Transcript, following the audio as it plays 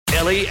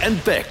Ellie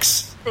and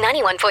Bex.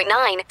 91.9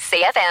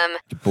 CFM.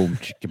 Boom,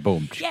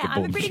 boom, Yeah,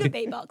 I'm a pretty good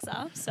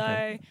beatboxer, so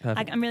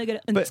I'm really good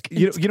at. But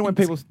you know when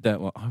people don't,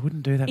 well, I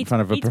wouldn't do that in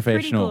front of a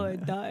professional.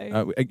 It's pretty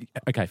good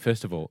though. Okay,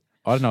 first of all,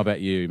 I don't know about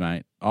you,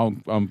 mate.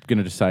 I'm going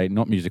to just say,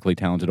 not musically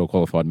talented or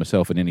qualified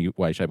myself in any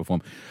way, shape, or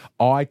form.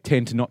 I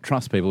tend to not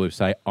trust people who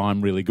say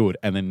I'm really good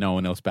and then no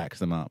one else backs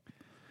them up.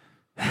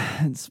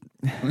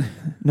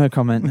 No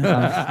comment.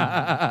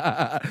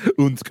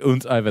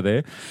 Unz over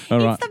there. All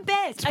right. It's the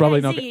best. It's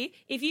probably not. See,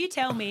 if you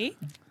tell me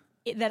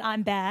that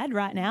I'm bad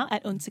right now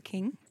at Unza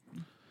King,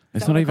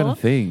 It's not even a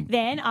thing.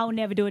 then I'll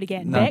never do it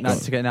again. No, Bex? no,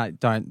 it's okay. No,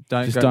 don't.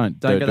 Just go, don't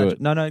go do that-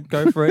 it. No,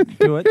 go for it.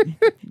 Do it.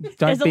 There's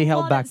Don't be a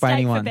held lot back at by stake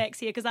anyone. for Bex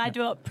here because I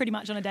do it pretty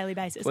much on a daily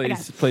basis.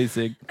 Please,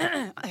 Zig.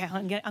 Okay,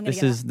 I'm gonna This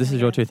get is up. this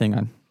is your two thing,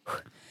 man.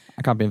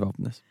 I can't be involved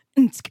in this.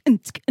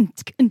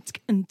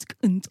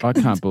 I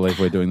can't believe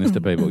we're doing this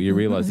to people. You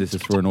realise this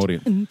is for an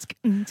audience.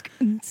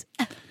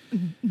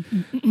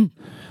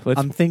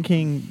 I'm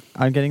thinking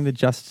I'm getting the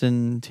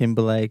Justin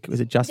Timberlake. Was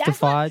it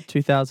Justified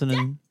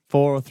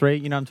 2004 or 3?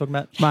 You know what I'm talking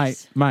about?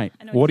 Mate,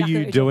 I know what exactly are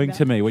you what you're doing talking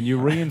to about. me? When you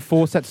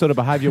reinforce that sort of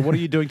behaviour, what are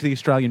you doing to the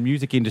Australian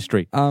music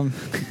industry?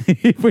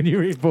 When you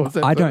reinforce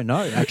that I sort don't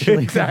know,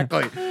 actually.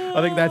 Exactly.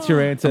 I think that's your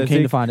answer. I'm keen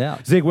Zig. to find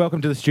out. Zig,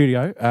 welcome to the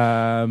studio.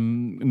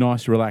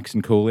 Nice, relaxed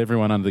and cool.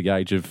 Everyone under the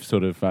age of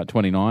sort of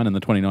 29 and the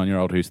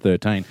 29-year-old who's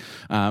 13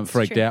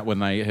 freaked true. out when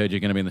they heard you're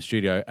going to be in the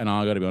studio. And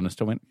I got to be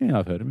honest, I went, yeah,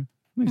 I've heard of him.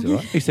 He's all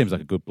right. He seems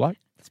like a good bloke.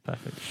 It's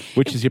perfect.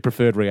 Which is your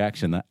preferred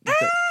reaction? That? Oh,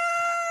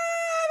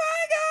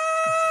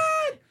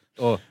 my God!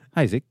 Or,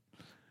 hey, Zig.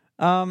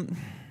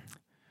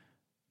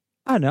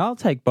 I don't know. I'll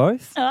take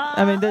both. Ah.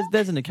 I mean,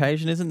 there's an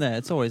occasion, isn't there?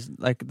 It's always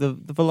like the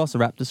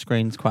Velociraptor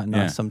screen's quite nice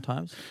Yeah.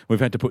 sometimes. We've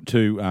had to put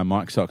two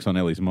mic socks on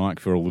Ellie's mic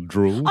for all the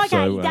drool. Okay,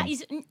 so, that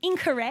is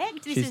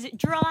incorrect. This is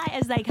dry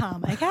as they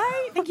come. Okay,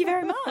 thank you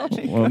very much.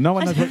 well, no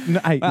one knows what. No,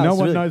 hey, Wow, no it's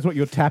one really- knows what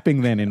you're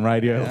tapping then in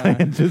Radio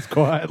Land, just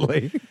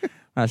quietly.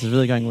 Right, this is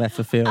really going left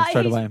of field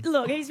straight away.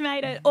 Look, he's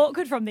made it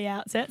awkward from the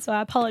outset, so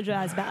I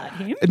apologise about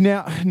him.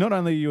 Now, not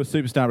only are you a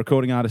superstar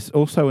recording artist,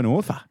 also an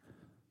author,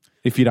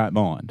 if you don't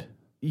mind.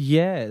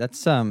 Yeah,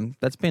 that's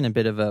been a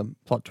bit of a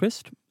plot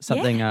twist.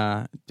 Something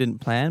didn't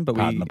plan, but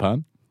Pardon the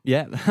pun.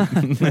 yeah,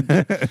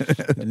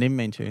 didn't even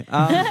mean to.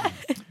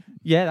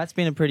 Yeah, that's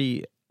been a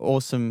pretty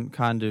awesome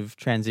kind of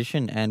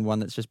transition and one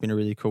that's just been a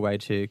really cool way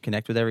to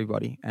connect with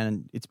everybody.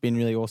 And it's been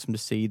really awesome to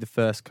see the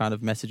first kind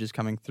of messages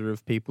coming through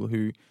of people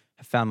who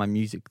have found my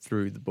music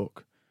through the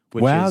book,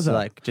 which is Wowza.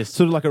 like just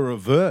Sort of like a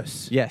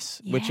reverse.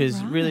 yes, which Yeah,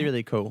 is really right.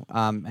 really cool.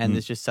 And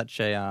there's just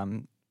such a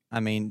I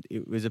mean,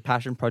 it was a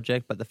passion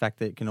project, but the fact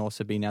that it can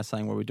also be now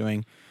something where we're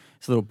doing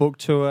this little book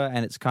tour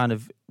and it's kind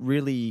of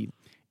really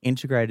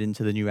integrated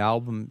into the new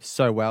album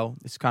so well.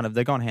 It's kind of,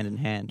 they're gone hand in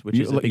hand, which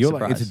is a big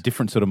surprise. It's a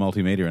different sort of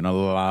multimedia, and I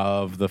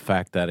love the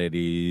fact that it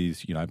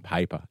is,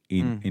 paper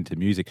into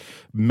music.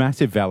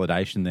 Massive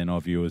validation then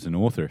of you as an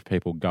author. If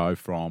people go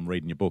from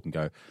reading your book and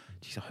go,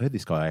 geez, I heard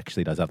this guy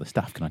actually does other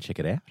stuff. Can I check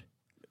it out?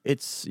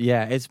 It's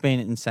been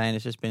insane.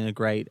 It's just been a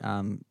great,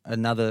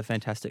 another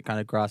fantastic kind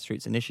of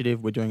grassroots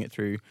initiative. We're doing it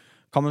through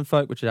Common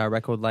Folk, which is our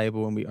record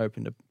label, and we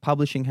opened a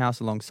publishing house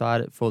alongside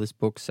it for this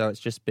book. So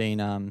it's just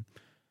been,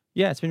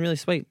 it's been really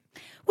sweet.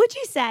 Would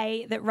you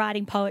say that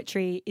writing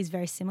poetry is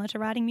very similar to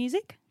writing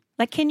music?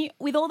 Like, can you,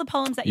 with all the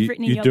poems that you've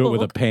written in You your do book, it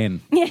with a pen.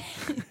 yeah,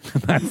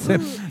 That's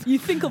it. you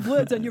think of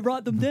words and you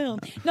write them down.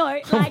 No,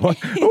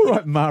 like, All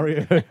right,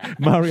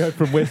 Mario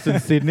from Western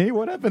Sydney.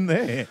 What happened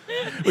there?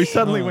 We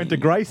suddenly went to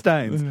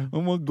Greystanes.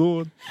 Oh my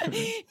God.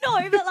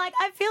 no, but like,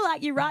 I feel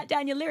like you write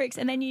down your lyrics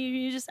and then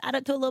you just add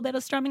it to a little bit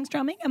of strumming,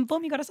 and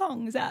boom, you got a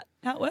song. Is that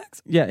how it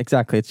works? Yeah,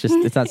 exactly. It's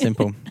that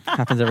simple.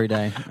 Happens every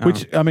day.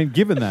 Which, I mean,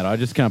 given that, I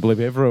just can't believe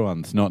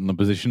everyone's not in the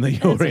position that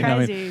you're That's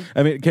in. crazy.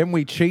 I mean, can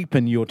we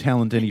cheapen your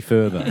talent any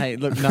further? Hey,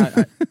 look, no,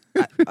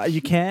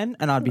 you can,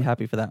 and I'd be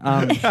happy for that.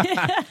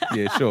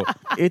 Yeah, sure.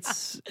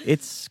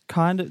 It's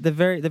kind of they're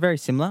very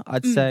similar.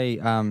 I'd say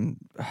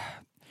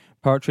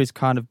poetry's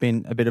kind of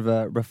been a bit of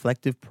a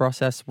reflective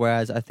process,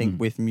 whereas I think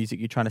with music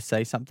you're trying to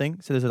say something.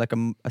 So there's like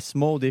a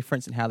small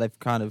difference in how they've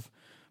kind of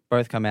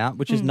both come out,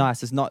 which is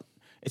nice.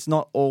 It's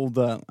not all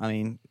the. I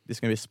mean, this is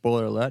going to be a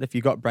spoiler alert. If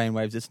you got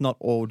Brainwaves, it's not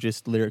all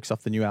just lyrics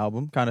off the new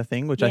album kind of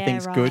thing, which I Yeah, think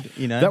is right. good.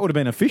 You know, That would have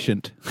been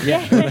efficient.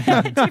 Yeah, two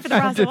for the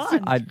price of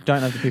one. I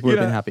don't know if the people would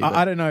have been happy.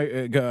 I don't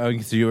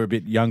know. So you were a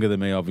bit younger than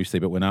me, obviously,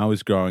 but when I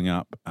was growing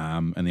up,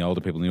 and the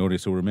older people in the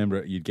audience will remember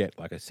it, you'd get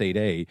like a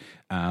CD,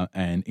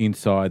 and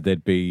inside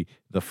there'd be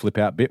the flip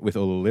out bit with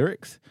all the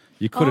lyrics.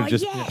 You could have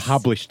just yes.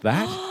 published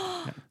that,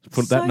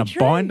 put So that in a true.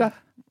 binder.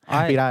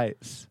 Happy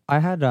days. I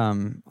had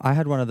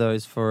one of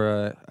those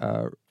for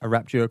a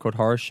rap duo called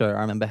Horror Show.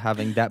 I remember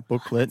having that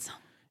booklet.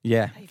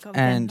 Yeah, You've got me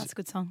down. and That's a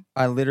good song.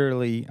 I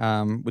literally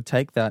would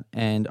take that,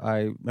 and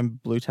I remember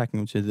blue tacking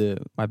them to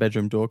my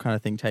bedroom door kind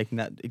of thing, taking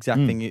that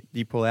exact thing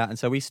you pull out. And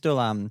so we still,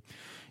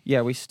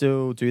 yeah, we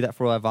still do that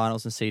for all our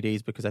vinyls and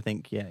CDs because I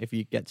think, yeah, if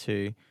you get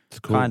to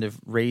cool. kind of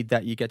read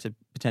that, you get to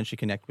potentially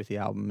connect with the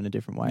album in a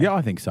different way. Yeah,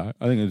 I think so.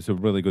 I think it was a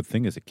really good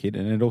thing as a kid,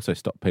 and it also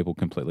stopped people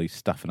completely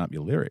stuffing up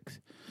your lyrics.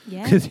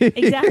 Yeah, 'Cause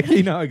exactly.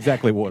 you know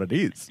exactly what it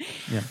is.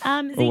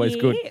 Ziggy, Always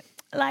good.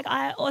 Like,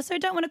 I also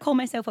don't want to call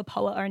myself a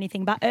poet or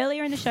anything, but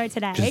earlier in the show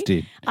today, Just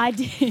did. I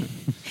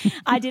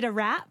did a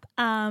rap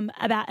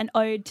about an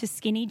ode to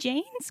skinny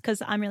jeans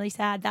because I'm really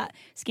sad that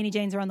skinny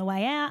jeans are on the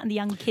way out and the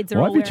young kids are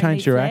Why all have you wearing changed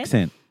these your flares.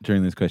 accent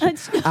during this question?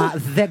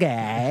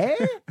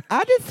 Ziggy,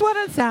 I just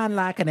want to sound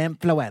like an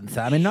influencer.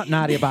 I mean, not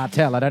Nadia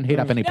Bartel. I don't heat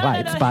up any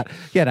plates, no. but,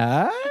 you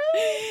know.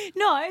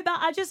 No,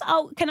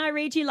 but can I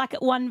read you like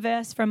one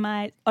verse from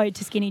my ode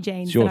to skinny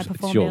jeans It's yours. that I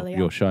performed It's earlier?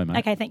 your show, mate.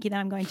 Okay, thank you. Then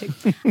I'm going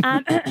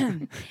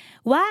to.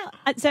 Wow.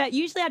 So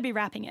usually I'd be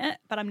rapping it,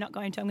 but I'm not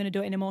going to. I'm going to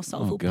do it in a more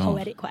soulful, God.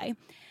 poetic way.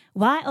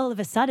 Why all of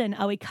a sudden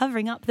are we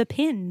covering up the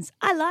pins?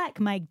 I like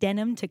my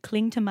denim to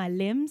cling to my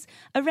limbs.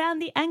 Around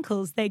the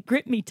ankles, they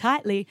grip me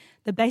tightly.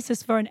 The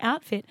basis for an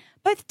outfit,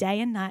 both day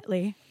and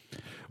nightly.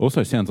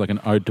 Also sounds like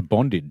an ode to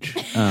bondage,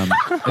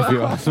 if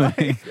you ask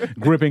me.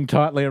 Gripping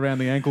tightly around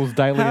the ankles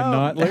daily and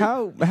nightly.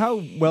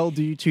 How well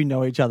do you two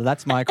know each other?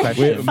 That's my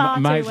question. Far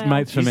too mates, well.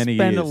 mates for You many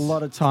spend years. a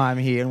lot of time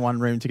here in one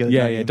room together.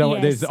 Yeah, don't yeah. you? Don't,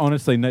 Yes. There's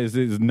honestly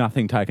there's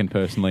nothing taken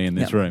personally in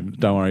this room.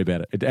 Don't worry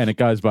about it. And it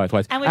goes both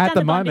ways. And we've at done the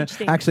the bondage moment,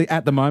 thing. actually,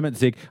 at the moment,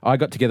 Zig, I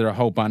got together a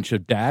whole bunch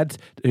of dads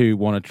who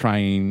want to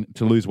train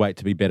to lose weight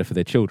to be better for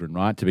their children,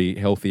 right? To be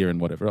healthier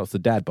and whatever else. The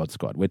Dad Bod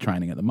Squad. We're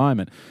training at the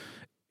moment.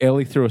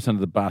 Ellie threw us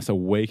under the bus a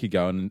week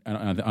ago, and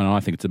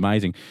I think it's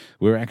amazing.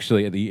 We're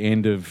actually at the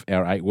end of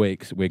our 8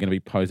 weeks. We're going to be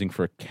posing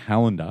for a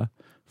calendar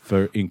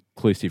for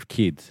inclusive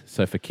kids.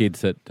 So for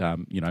kids that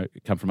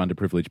come from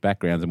underprivileged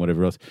backgrounds and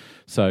whatever else.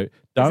 So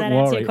don't that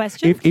worry. answer your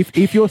question?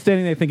 If you're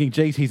standing there thinking,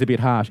 "Geez, he's a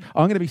bit harsh,"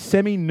 I'm going to be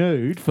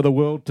semi-nude for the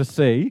world to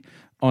see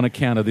on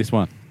account of this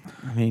one.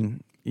 I mean,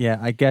 yeah,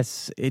 I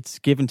guess it's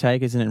give and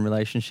take, isn't it, in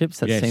relationships?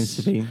 That Yes. seems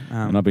to be.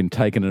 And I've been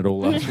taking it all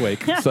last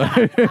week. So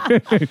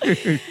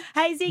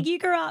Hey Zig, you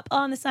grew up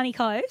on the sunny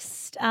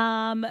coast.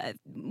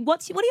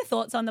 What are your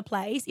thoughts on the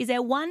place? Is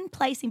there one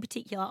place in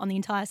particular on the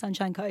entire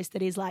Sunshine Coast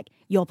that is like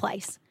your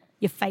place,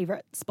 your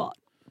favourite spot?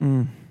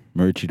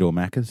 Maroochydore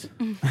Macca's.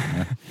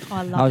 Oh,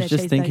 I love I was their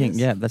just thinking, cheeseburgers.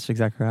 yeah, that's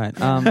exactly right.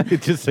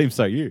 It just seems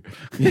so you.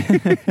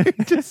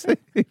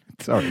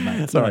 Sorry,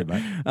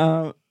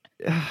 mate.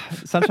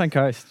 Sunshine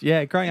Coast.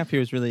 Yeah, growing up here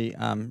was really,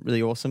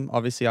 really awesome.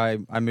 Obviously, I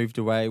moved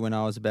away when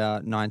I was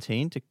about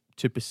 19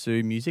 to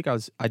pursue music.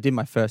 I did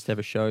my first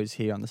ever shows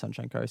here on the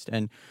Sunshine Coast,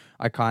 and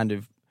I kind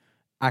of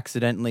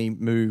accidentally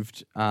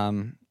moved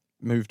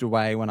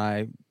away when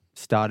I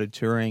started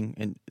touring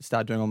and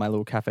started doing all my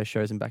little cafe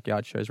shows and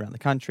backyard shows around the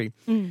country.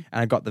 And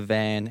I got the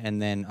van, and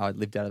then I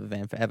lived out of the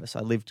van forever. So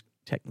I lived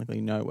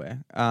technically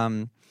nowhere.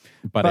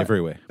 But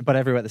everywhere. But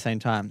everywhere at the same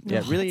time.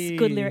 Yeah, Oh, really. that's a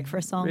good lyric for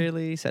a song.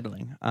 Really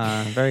settling.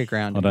 Very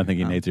grounded. I don't think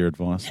he needs your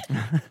advice.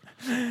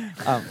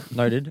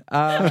 Noted.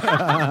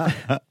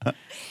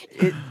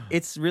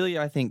 It's really,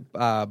 I think,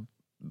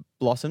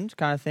 blossomed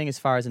kind of thing as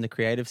far as in the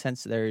creative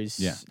sense. There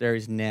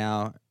is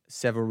now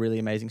several really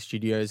amazing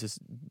studios. There's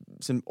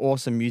some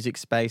awesome music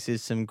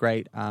spaces, some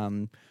great,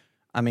 on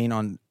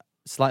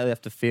slightly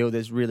left of field,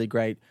 there's really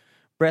great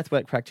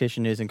breathwork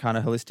practitioners and kind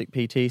of holistic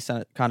PT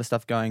kind of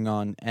stuff going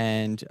on.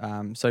 And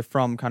so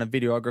from kind of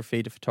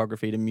videography to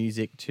photography to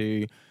music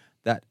to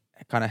that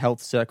kind of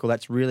health circle,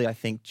 that's really, I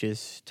think,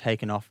 just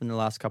taken off in the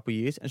last couple of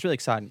years. And it's really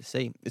exciting to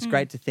see. It's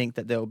great to think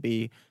that there'll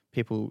be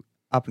people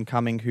up and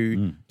coming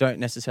who don't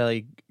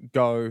necessarily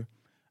go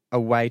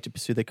away to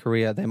pursue their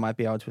career. They might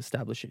be able to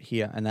establish it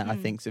here. And that, I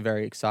think, is a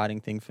very exciting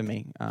thing for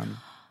me.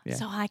 Yeah.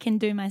 So I can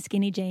do my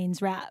skinny jeans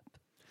rap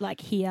like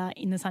here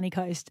in the sunny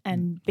coast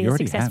and be You as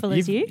already successful have.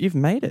 as you. You've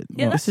made it.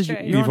 Yeah, that's true.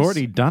 You've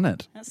already done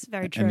it. That's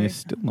very true. And you're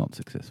still not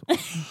successful.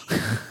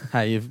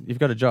 Hey, you've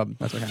got a job.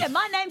 That's okay. Yeah,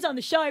 my name's on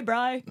the show,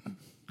 bro.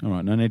 All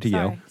right, no need to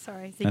yell.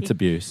 Sorry, Ziggy. That's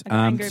abuse. I got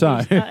anger So,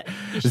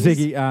 issues.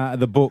 Ziggy,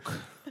 the book,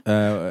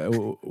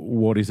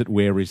 what is it?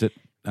 Where is it?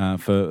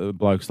 For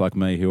blokes like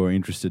me who are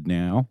interested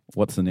now,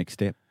 what's the next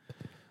step?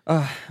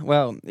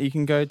 Well, you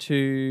can go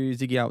to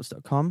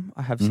ziggyalberts.com.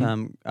 I have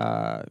some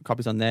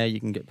copies on there.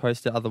 You can get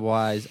posted.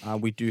 Otherwise,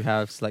 we do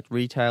have select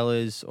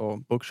retailers or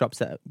bookshops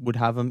that would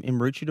have them in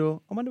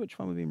Maroochydore. I wonder which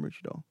one would be in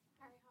Maroochydore.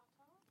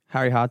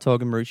 Harry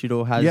Hartog in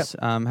Maroochydore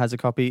has a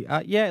copy.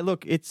 Yeah,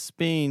 look, it's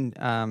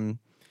been...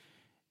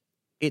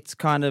 it's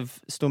kind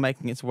of still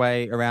making its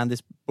way around.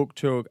 This book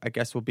tour, I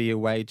guess, will be a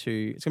way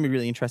to... It's going to be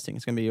really interesting.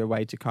 It's going to be a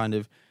way to kind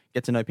of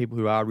get to know people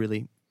who are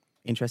really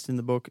interested in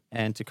the book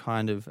and to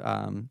kind of...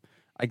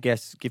 I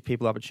guess, give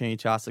people opportunity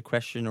to ask a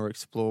question or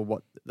explore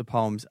what the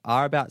poems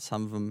are about.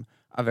 Some of them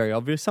are very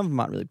obvious. Some of them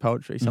aren't really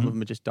poetry. Some of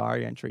them are just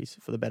diary entries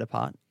for the better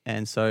part.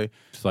 And so...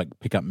 Just like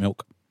pick up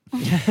milk.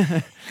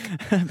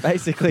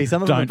 basically,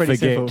 some of them are Don't pretty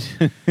forget.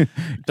 simple.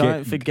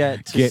 Don't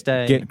forget to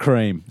stay Get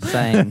cream.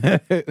 sane.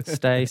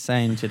 Stay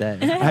sane today.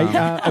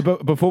 Hey,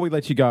 but before we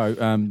let you go,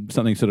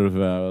 something sort of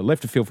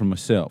left of field from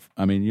myself.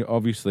 I mean, you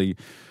obviously...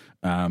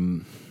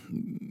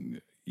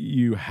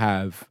 you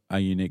have a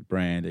unique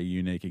brand, a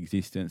unique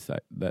existence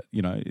that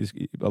is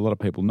a lot of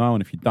people know,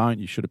 and if you don't,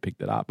 you should have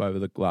picked it up over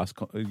the last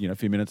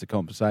few minutes of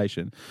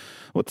conversation.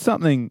 What's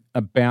something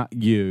about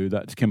you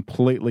that's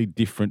completely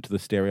different to the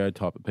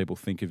stereotype that people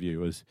think of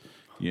you as,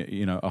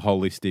 a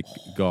holistic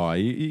guy?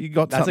 You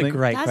got That's something? a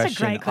great That's a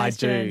question. great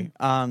question.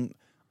 I do.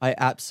 I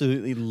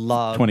absolutely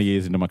love 20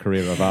 years into my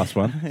career, I've asked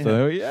one.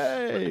 So,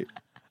 yay.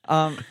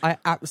 I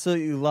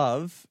absolutely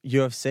love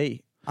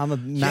UFC. I'm a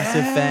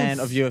massive fan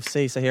of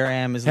UFC, so here I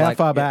am. How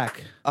far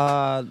back?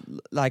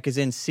 Like as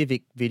in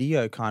civic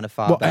video kind of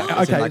far back.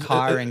 As in like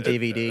hiring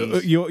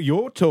DVDs.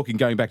 You're talking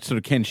going back to sort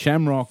of Ken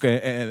Shamrock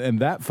and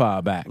that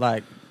far back.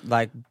 Like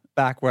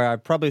back where I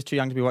probably was too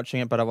young to be watching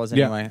it, but I was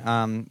anyway.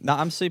 No,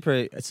 I'm super.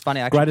 It's funny.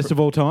 Actually, Greatest of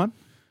all time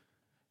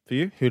for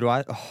you? Who do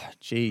I? Oh,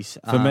 jeez.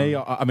 For me,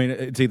 I mean,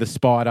 it's either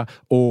Spider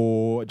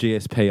or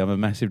GSP. I'm a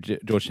massive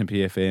George St.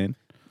 Pierre fan.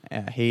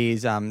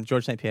 He's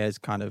George St. Pierre's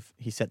kind of,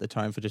 he set the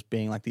tone for just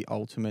being like the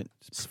ultimate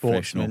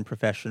sportsman,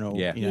 professional.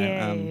 Yeah.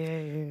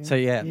 So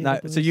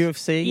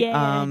UFC.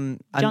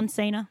 John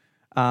Cena.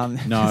 No,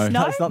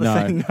 that's not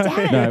the same.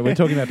 No, we're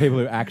talking about people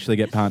who actually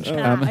get punched.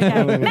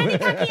 Okay. Manny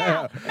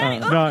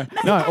Pacquiao.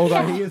 No,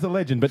 although he is a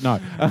legend, but no.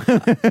 Conor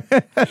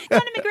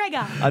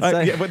McGregor. I'd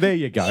say, Well, there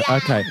you go. Yeah.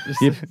 Okay,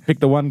 you pick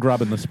the one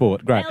grub in the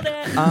sport. Great.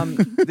 Nailed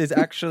it. there's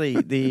actually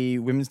the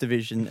women's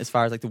division, as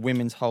far as like the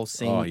women's whole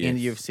scene in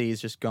the yes. UFC has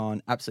just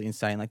gone absolutely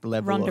insane. Like the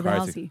level Ronda of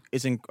Rousey.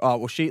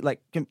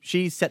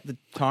 she set the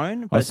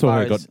tone. But I as saw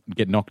far her as,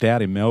 get knocked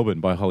out in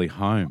Melbourne by Holly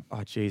Holm.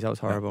 oh geez, that was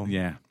horrible.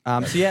 Yeah.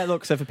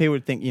 So for people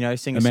to think,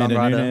 singer Amanda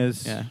songwriter,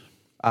 Nunes. yeah.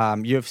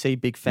 UFC,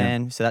 big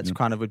fan. So that's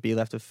kind of would be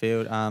left of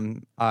field.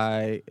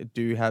 I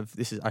do have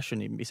I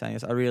shouldn't even be saying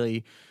this.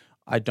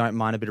 I don't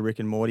mind a bit of Rick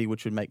and Morty,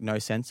 which would make no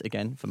sense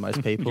again for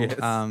most people.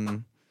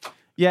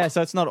 Yes.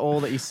 So it's not all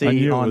that you see I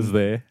knew on it was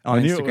there. on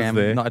I knew it was Instagram.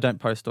 there. No, I don't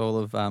post all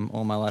of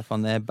all my life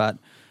on there, but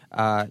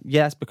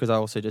yes, because I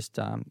also just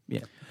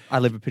I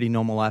live a pretty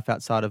normal life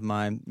outside of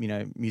my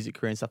music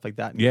career and stuff like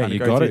that. And Yeah, kind of you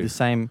go got through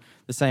it.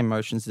 the same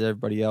motions as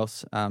everybody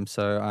else.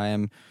 So I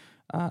am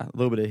a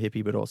little bit of a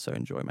hippie, but also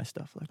enjoy my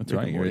stuff. Like That's Rick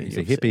right. and Morty, He's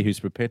a UFC. hippie who's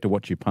prepared to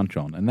watch you punch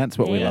on, and that's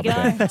what we There love you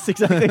about go. him. That's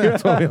exactly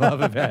That's what we love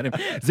about him.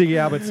 Ziggy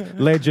Albert's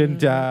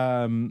legend.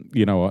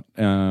 You know what?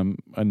 And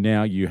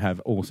now you have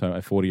also a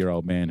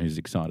 40-year-old man who's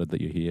excited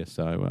that you're here.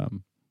 So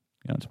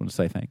I just want to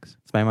say thanks.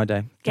 It's made my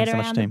day. Get Thanks so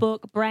much, around the team.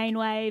 book,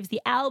 Brainwaves,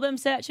 the album,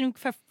 Searching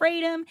for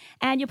Freedom,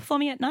 and you're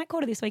performing at Night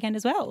Quarter this weekend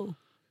as well.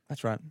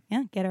 That's right.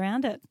 Yeah, get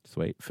around it.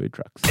 Sweet food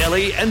trucks.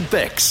 Ellie and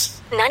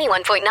Bex.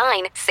 91.9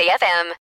 CFM.